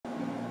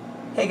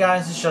Hey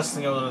guys, it's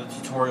Justinius with another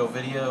tutorial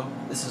video.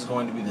 This is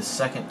going to be the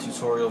second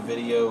tutorial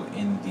video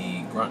in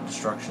the Grunt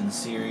Destruction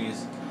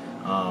series.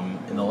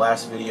 In the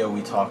last video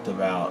we talked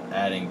about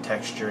adding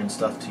texture and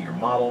stuff to your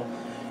model.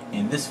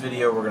 In this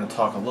video we're going to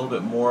talk a little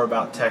bit more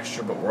about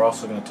texture, but we're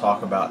also going to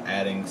talk about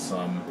adding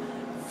some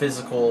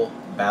physical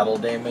battle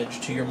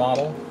damage to your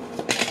model.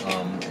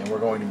 And we're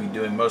going to be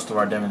doing most of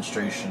our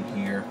demonstration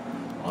here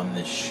on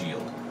this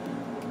shield.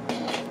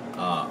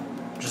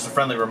 Just a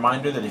friendly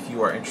reminder that if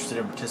you are interested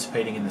in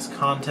participating in this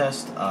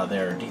contest,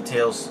 there are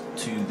details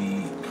to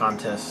the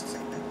contest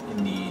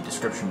in the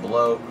description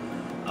below.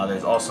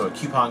 There's also a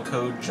coupon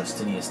code,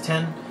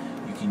 Justinius10,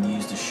 you can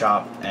use to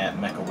shop at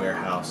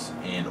Mechawarehouse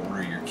and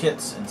order your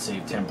kits and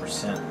save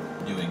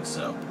 10% doing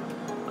so.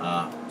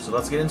 So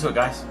let's get into it,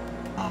 guys.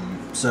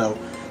 So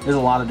there's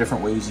a lot of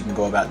different ways you can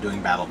go about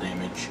doing battle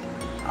damage,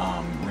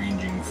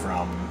 ranging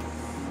from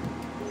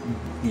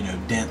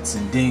dents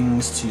and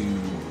dings to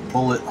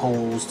bullet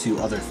holes to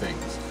other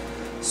things.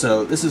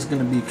 So this is going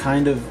to be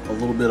kind of a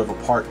little bit of a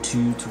part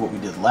 2 to what we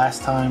did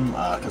last time,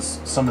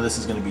 because some of this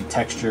is going to be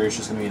texture, it's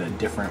just going to be in a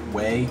different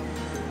way,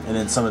 and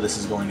then some of this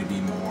is going to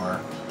be more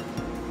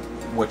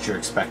what you're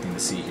expecting to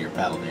see here,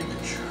 battle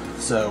damage.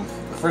 So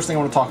the first thing I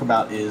want to talk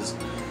about is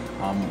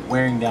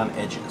wearing down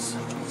edges.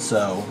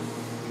 So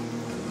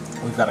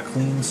we've got a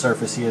clean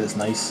surface here, this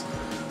nice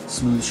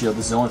smooth shield.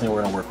 This is the only thing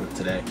we're going to work with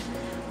today.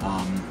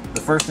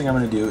 The first thing I'm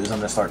going to do is I'm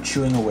going to start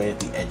chewing away at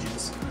the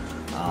edges.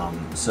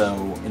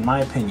 So in my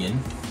opinion,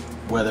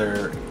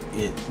 whether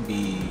it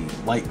be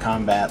light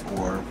combat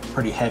or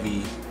pretty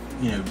heavy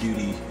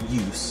duty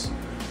use,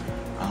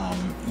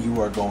 you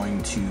are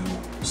going to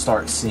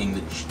start seeing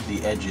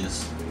the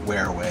edges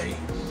wear away,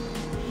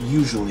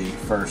 usually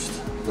first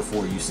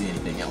before you see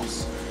anything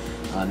else.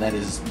 And that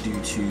is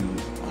due to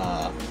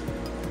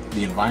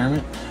the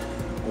environment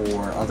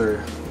or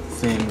other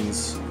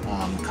things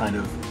kind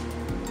of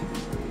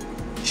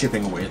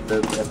chipping away at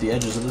the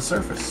edges of the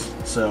surface.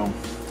 So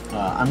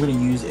I'm going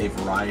to use a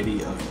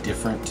variety of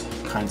different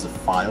kinds of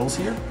files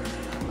here.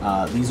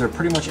 These are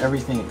pretty much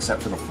everything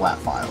except for the flat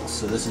files.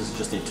 So this is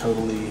just a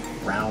totally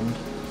round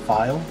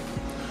file.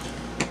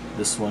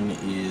 This one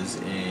is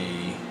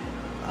a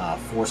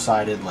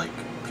four-sided like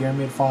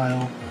pyramid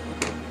file.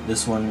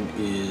 This one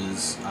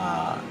is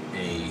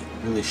a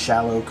really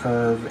shallow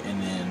curve,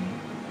 and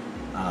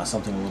then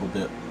something a little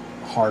bit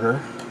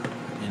harder,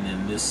 and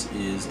then this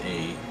is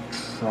a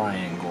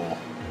triangle,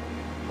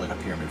 like a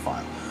pyramid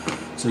file.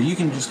 So you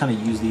can just kind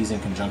of use these in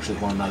conjunction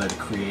with one another to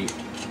create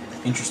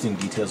interesting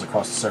details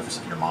across the surface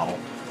of your model.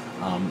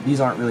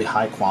 These aren't really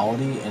high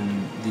quality,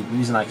 and the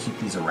reason I keep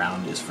these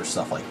around is for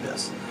stuff like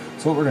this.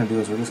 So what we're going to do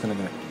is we're just going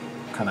to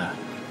kind of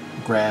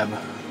grab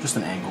just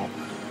an angle.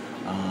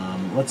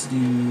 Let's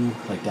do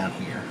like down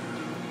here.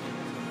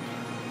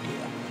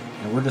 Yeah.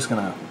 And we're just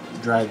going to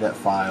drag that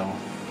file.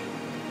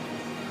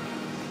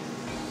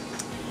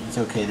 It's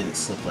okay that it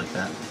slipped like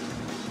that.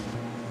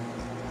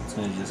 It's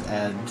going to just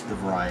add to the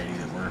variety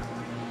that we're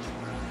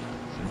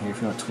in here.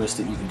 If you want to twist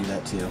it, you can do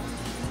that too.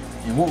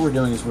 And what we're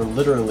doing is we're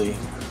literally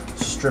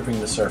stripping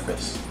the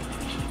surface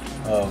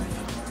of,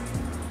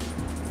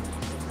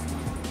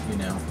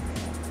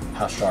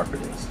 how sharp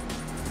it is.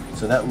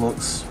 So that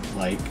looks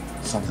like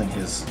something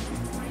has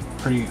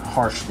pretty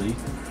harshly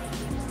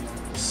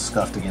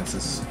scuffed against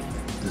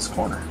this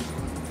corner.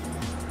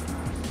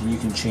 And you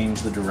can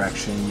change the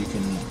direction, you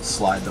can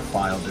slide the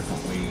file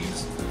different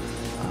ways.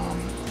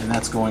 And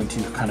that's going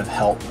to kind of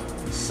help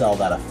sell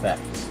that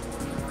effect.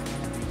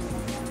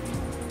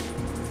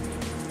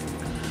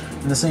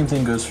 And the same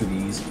thing goes for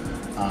these.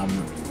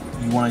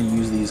 You want to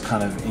use these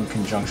kind of in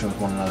conjunction with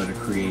one another to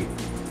create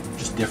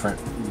just different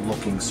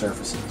looking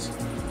surfaces.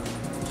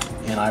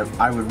 And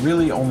I would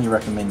really only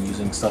recommend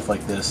using stuff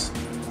like this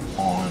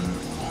on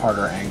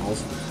harder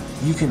angles.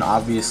 You can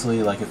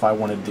obviously, like if I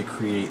wanted to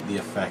create the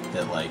effect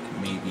that like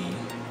maybe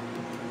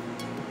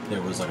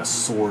there was like a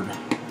sword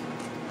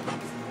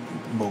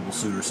mobile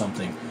suit or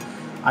something,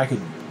 I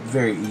could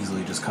very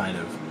easily just kind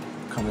of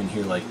come in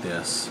here like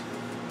this,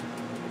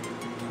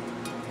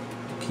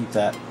 keep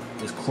that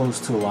as close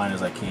to a line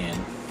as I can,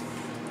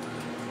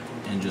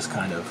 and just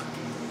kind of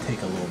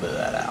take a little bit of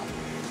that out.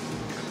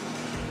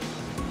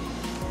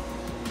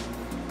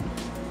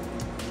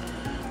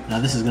 Now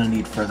this is going to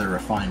need further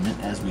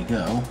refinement as we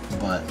go,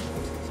 but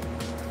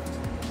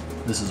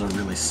this is a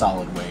really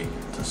solid way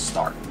to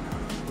start.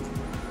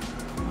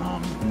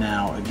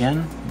 Now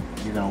again,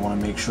 you're going to want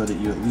to make sure that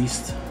you at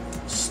least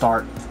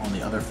start on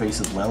the other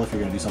face as well if you're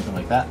going to do something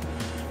like that,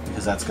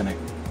 because that's going to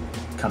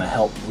kind of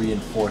help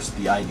reinforce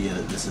the idea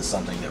that this is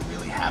something that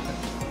really happened.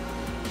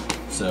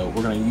 So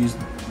we're going to use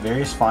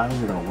various files,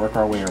 we're going to work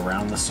our way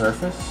around the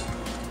surface.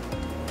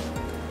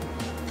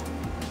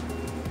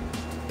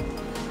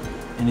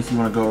 And if you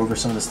want to go over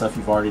some of the stuff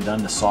you've already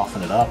done to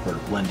soften it up or to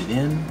blend it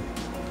in,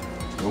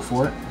 go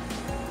for it.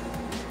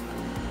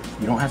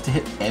 You don't have to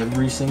hit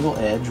every single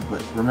edge,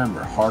 but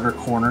remember, harder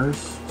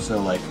corners,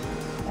 so like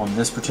on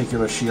this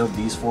particular shield,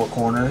 these four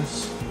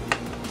corners,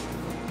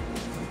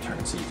 let me turn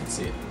it so you can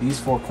see it, these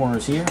four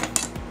corners here,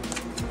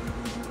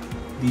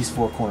 these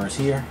four corners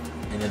here,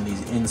 and then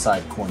these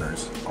inside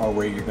corners are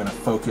where you're going to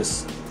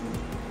focus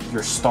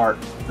the start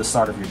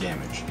of your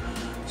damage.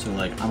 So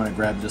like I'm going to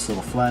grab this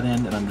little flat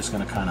end and I'm just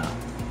going to kind of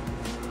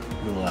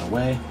wheel that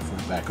away,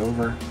 flip it back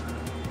over,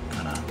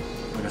 kind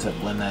of, like I said,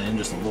 blend that in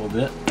just a little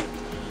bit.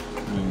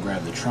 And we can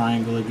grab the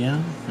triangle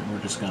again, and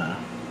we're just going to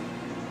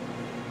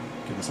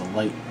give us a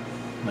light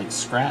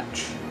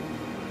scratch.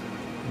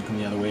 You can come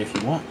the other way if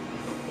you want.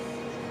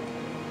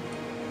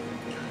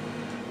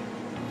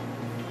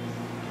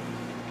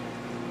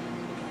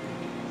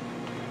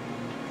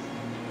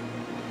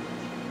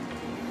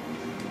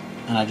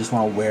 And I just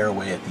want to wear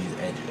away at these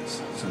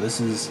edges. So this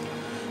is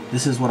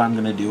what I'm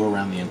going to do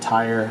around the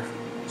entire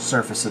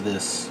surface of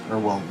this, or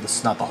well, this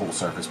is not the whole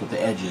surface, but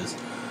the edges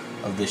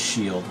of this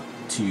shield,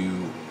 to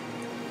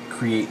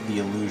create the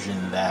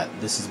illusion that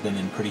this has been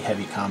in pretty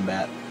heavy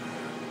combat,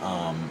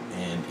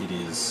 and it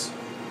is,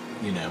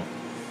 you know,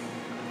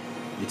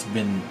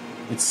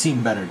 it's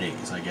seen better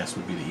days, I guess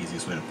would be the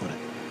easiest way to put it.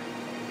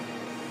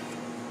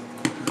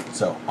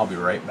 So I'll be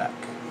right back.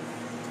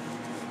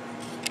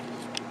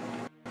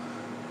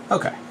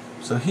 Okay,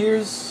 so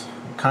here's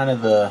kind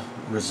of the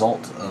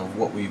result of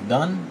what we've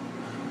done.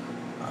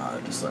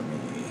 Just let me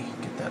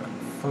get that in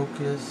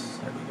focus.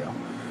 There we go.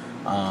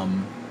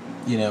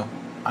 You know,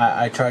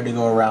 I tried to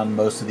go around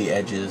most of the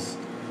edges.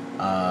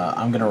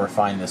 I'm going to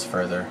refine this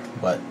further,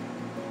 but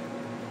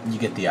you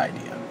get the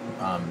idea.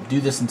 Do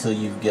this until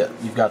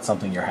you've got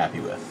something you're happy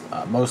with.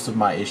 Most of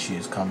my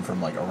issues come from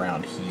like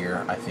around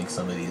here. I think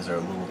some of these are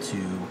a little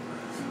too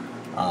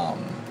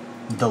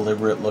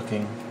deliberate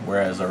looking,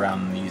 whereas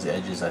around these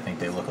edges I think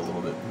they look a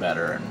little bit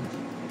better and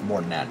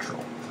more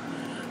natural.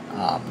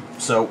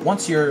 So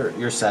once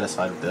you're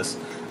satisfied with this,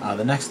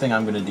 the next thing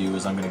I'm going to do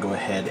is I'm going to go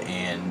ahead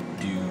and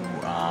do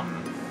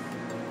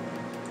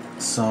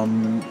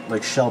some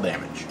like shell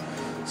damage.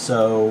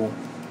 So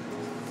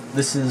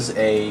this is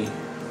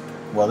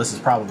this is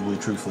probably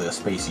truthfully a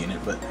space unit,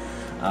 but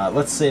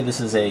let's say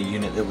this is a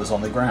unit that was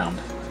on the ground,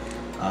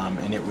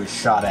 and it was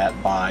shot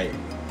at by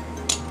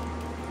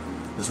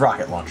this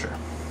rocket launcher.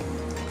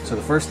 So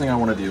the first thing I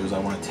want to do is I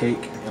want to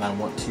take and I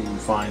want to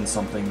find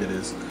something that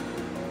is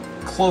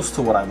close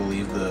to what I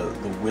believe the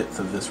width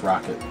of this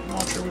rocket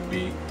launcher would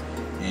be,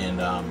 and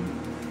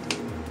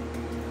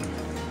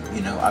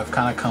you know, I've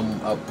kind of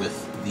come up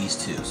with these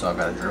two. So I've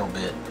got a drill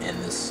bit and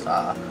this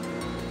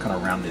kind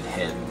of rounded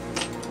head,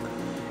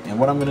 and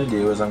what I'm going to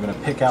do is I'm going to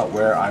pick out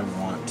where I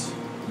want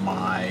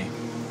my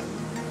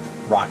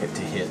rocket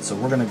to hit. So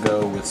we're going to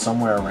go with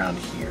somewhere around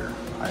here.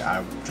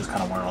 I just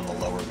kind of want it on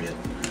the lower bit,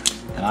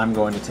 and I'm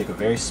going to take a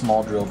very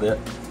small drill bit,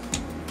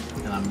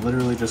 and I'm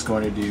literally just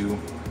going to do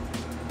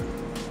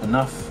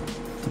enough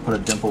to put a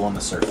dimple on the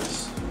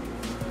surface.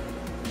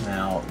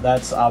 Now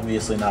that's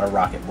obviously not a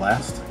rocket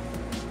blast.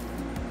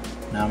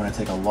 Now I'm going to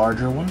take a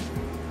larger one.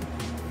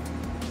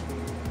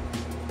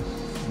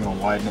 I'm going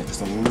to widen it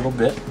just a little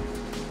bit.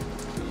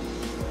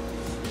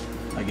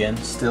 Again,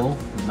 still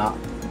not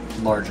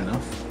large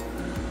enough.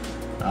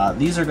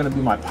 These are going to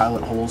be my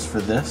pilot holes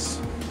for this.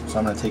 So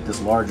I'm going to take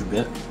this large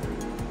bit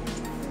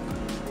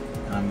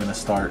and I'm going to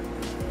start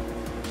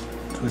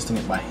twisting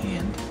it by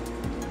hand.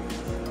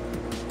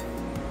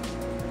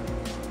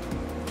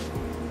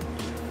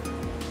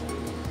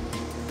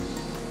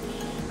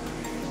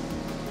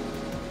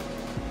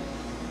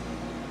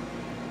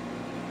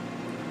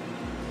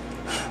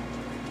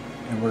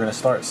 And we're going to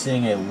start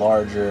seeing a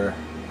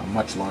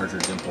much larger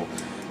dimple.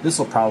 This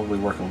will probably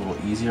work a little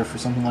easier for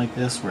something like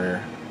this,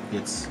 where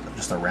it's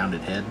just a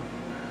rounded head.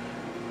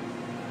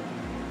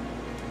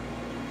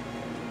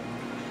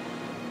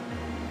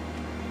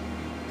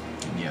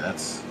 And yeah,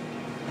 that's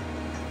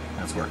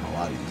working a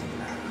lot easier.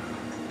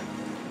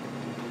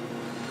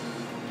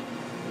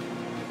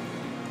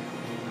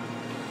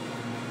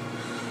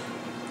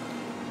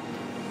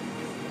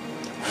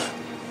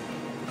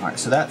 Alright,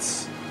 so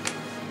that's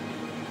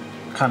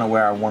kind of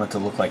where I want it to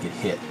look like it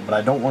hit, but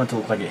I don't want it to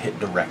look like it hit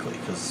directly,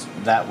 because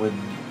that would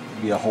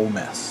be a whole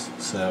mess.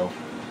 So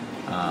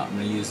I'm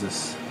going to use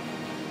this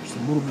just a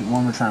little bit more.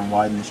 I'm going to try and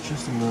widen this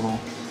just a little.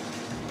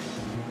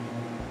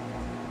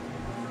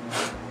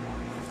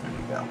 There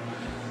we go.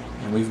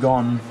 And we've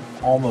gone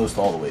almost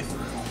all the way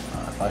through.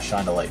 If I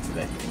shine a light through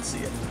that, you can see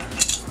it.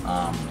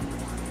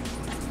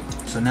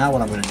 So now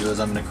what I'm going to do is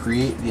I'm going to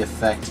create the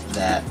effect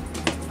that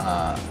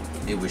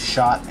it was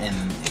shot and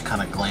it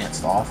kind of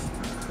glanced off.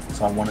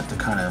 So I want it to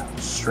kind of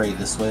stray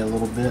this way a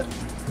little bit,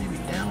 maybe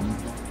down.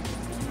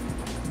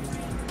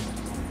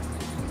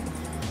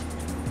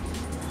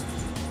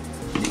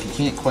 And if you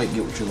can't quite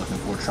get what you're looking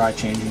for, try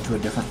changing to a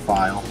different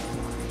file.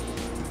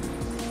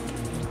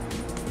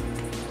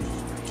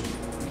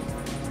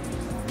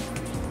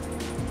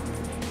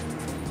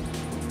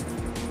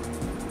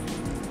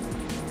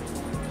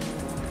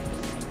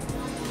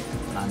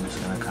 And I'm just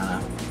going to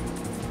kind of,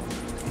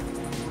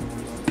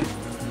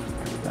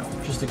 there we go,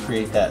 just to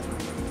create that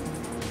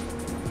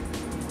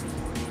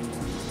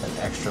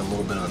extra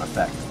little bit of an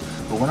effect.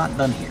 But we're not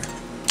done here.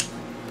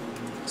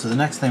 So the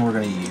next thing we're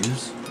going to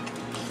use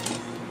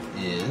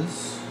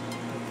is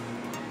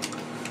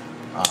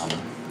a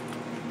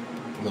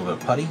little bit of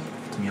putty.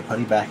 Tamiya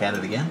putty, back at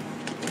it again.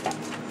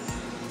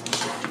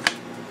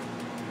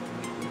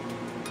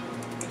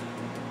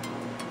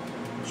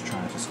 Just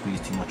trying not to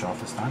squeeze too much off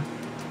this time.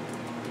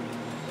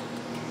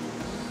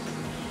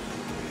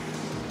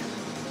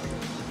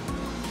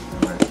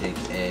 I'm going to take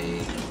a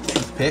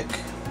toothpick.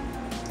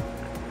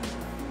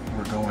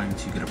 We're going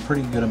to get a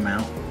pretty good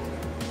amount,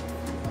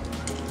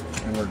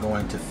 and we're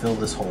going to fill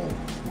this hole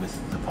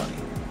with the putty.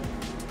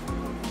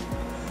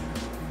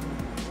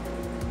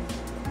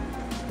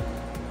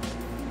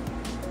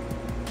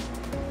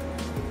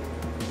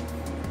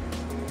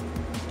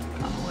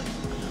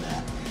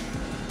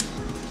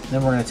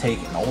 Then we're going to take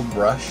an old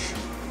brush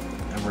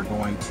and we're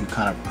going to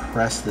kind of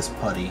press this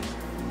putty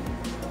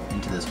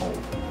into this hole.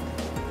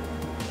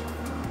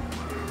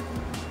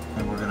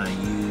 And we're going to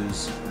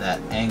use that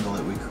angle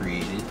that we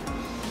created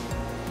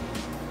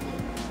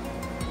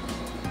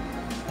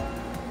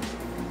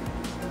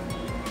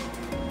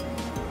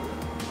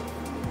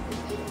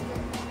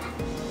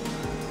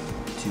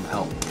to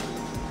help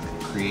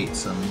create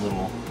some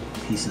little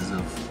pieces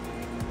of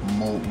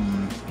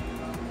molten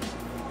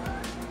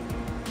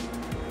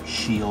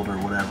shield or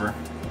whatever,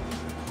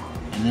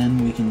 and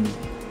then we can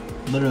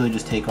literally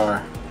just take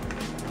our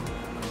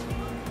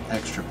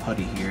extra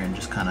putty here and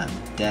just kind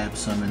of dab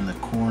some in the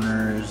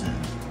corners and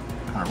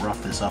kind of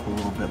rough this up a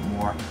little bit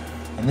more,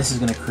 and this is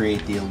going to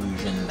create the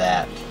illusion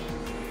that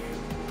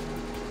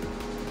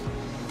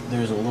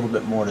there's a little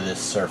bit more to this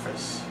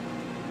surface.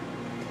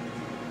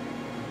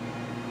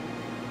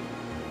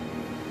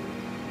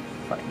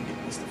 If I can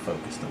get this to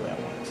focus the way I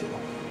want it to.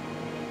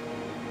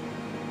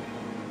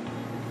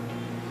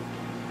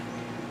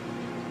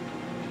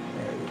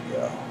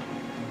 Go.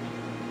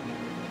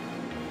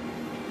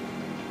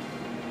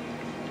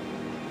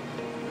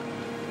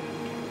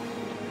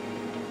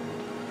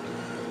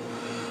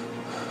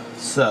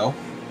 So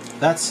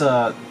that's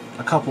a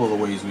couple of the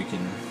ways we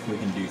can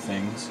do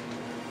things.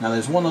 Now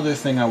there's one other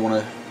thing I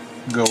want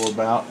to go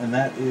about, and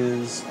that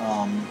is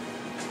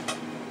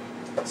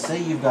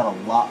say you've got a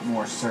lot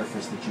more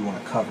surface that you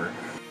want to cover.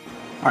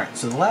 Alright,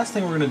 so the last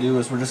thing we're going to do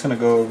is we're just going to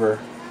go over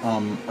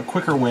a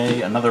quicker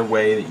way, another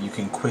way that you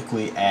can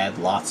quickly add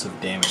lots of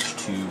damage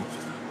to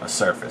a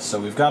surface. So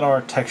we've got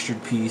our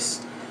textured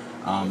piece.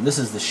 This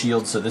is the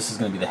shield, so this is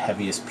going to be the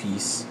heaviest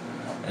piece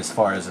as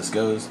far as this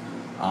goes.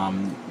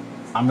 I'm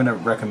going to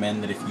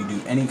recommend that if you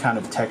do any kind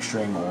of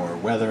texturing or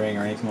weathering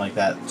or anything like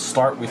that,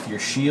 start with your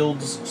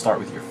shields, start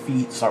with your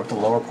feet, start with the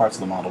lower parts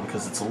of the model,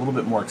 because it's a little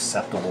bit more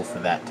acceptable for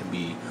that to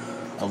be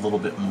a little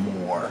bit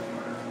more.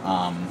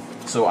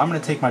 So I'm going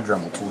to take my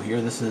Dremel tool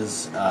here. This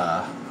is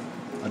a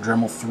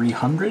Dremel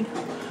 300.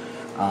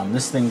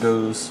 This thing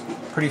goes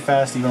pretty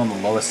fast even on the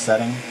lowest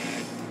setting,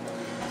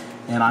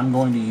 and I'm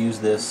going to use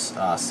this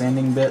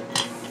sanding bit.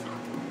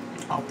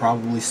 I'll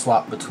probably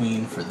swap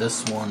between for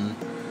this one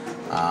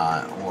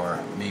or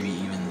maybe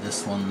even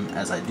this one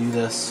as I do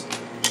this,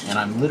 and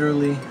I'm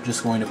literally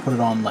just going to put it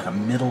on like a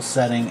middle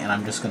setting, and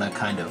I'm just going to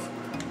kind of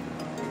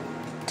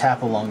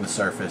tap along the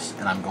surface,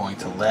 and I'm going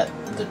to let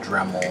the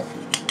Dremel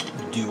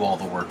do all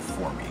the work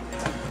for me.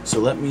 So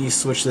let me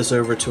switch this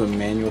over to a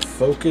manual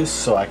focus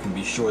so I can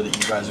be sure that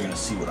you guys are going to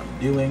see what I'm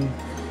doing.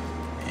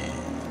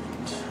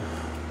 And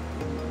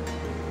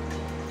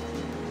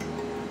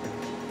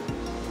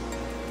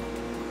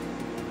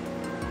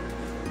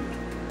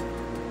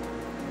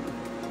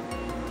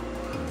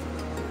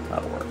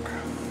that'll work.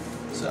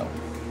 So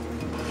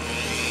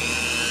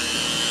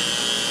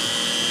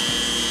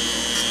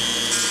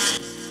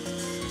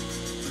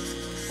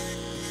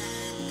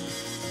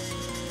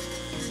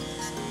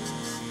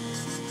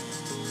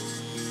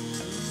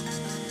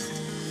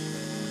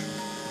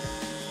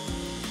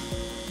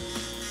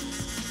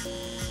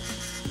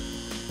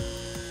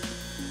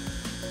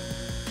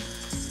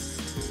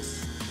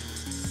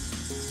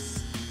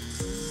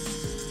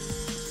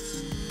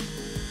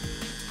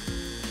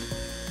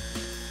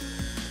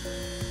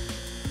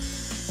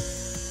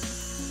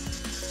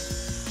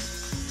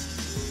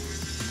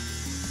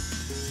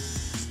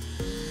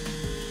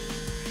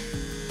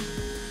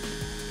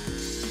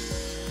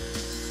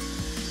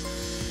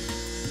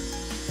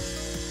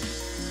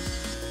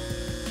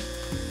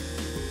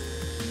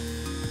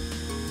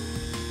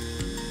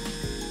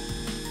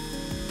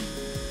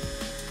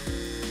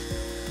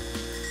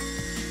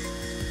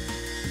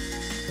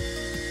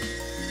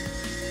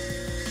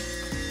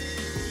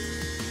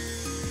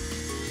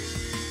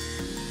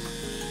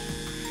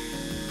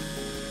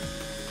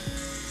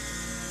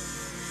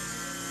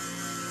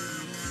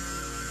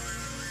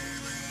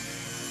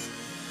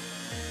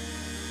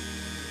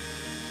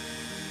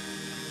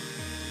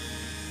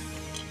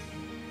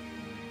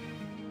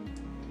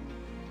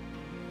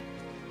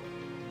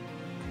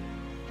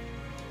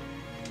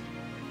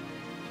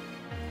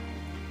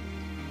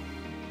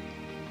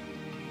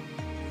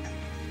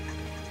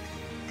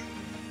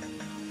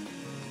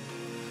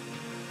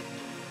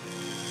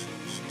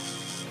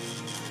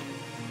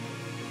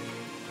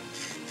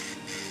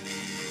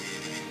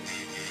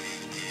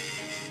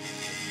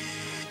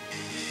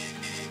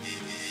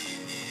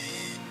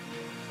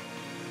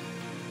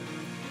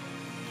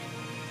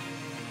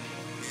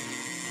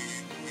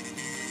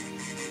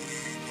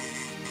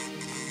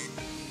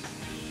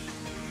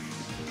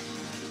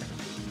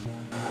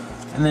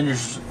And then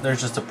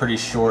there's just a pretty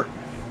short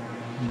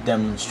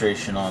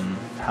demonstration on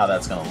how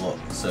that's going to look.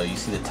 So you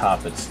see the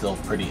top, it's still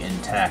pretty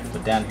intact,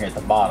 but down here at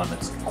the bottom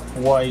it's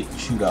quite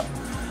chewed up.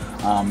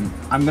 I'm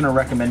going to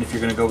recommend, if you're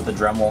going to go with the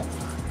Dremel,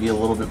 be a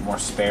little bit more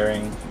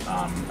sparing.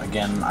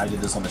 Again, I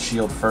did this on the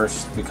shield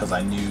first because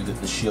I knew that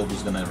the shield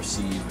was going to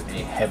receive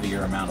a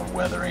heavier amount of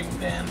weathering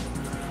than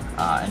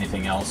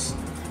anything else.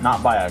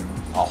 Not by a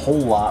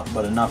whole lot,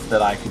 but enough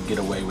that I could get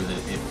away with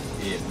it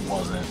if it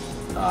wasn't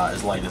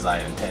as light as I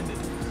had intended.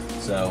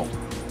 So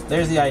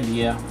there's the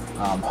idea.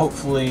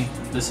 Hopefully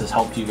this has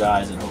helped you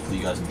guys, and hopefully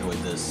you guys enjoyed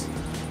this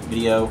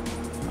video.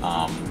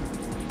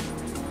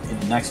 In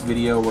the next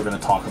video we're going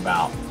to talk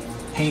about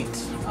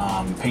paint.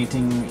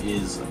 Painting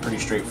is a pretty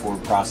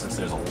straightforward process.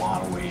 There's a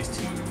lot of ways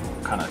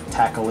to kind of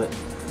tackle it.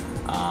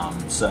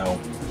 So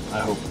I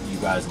hope you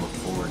guys look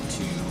forward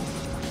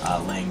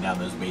to laying down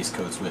those base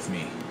coats with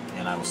me,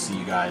 and I will see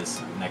you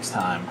guys next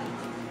time.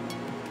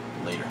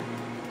 Later.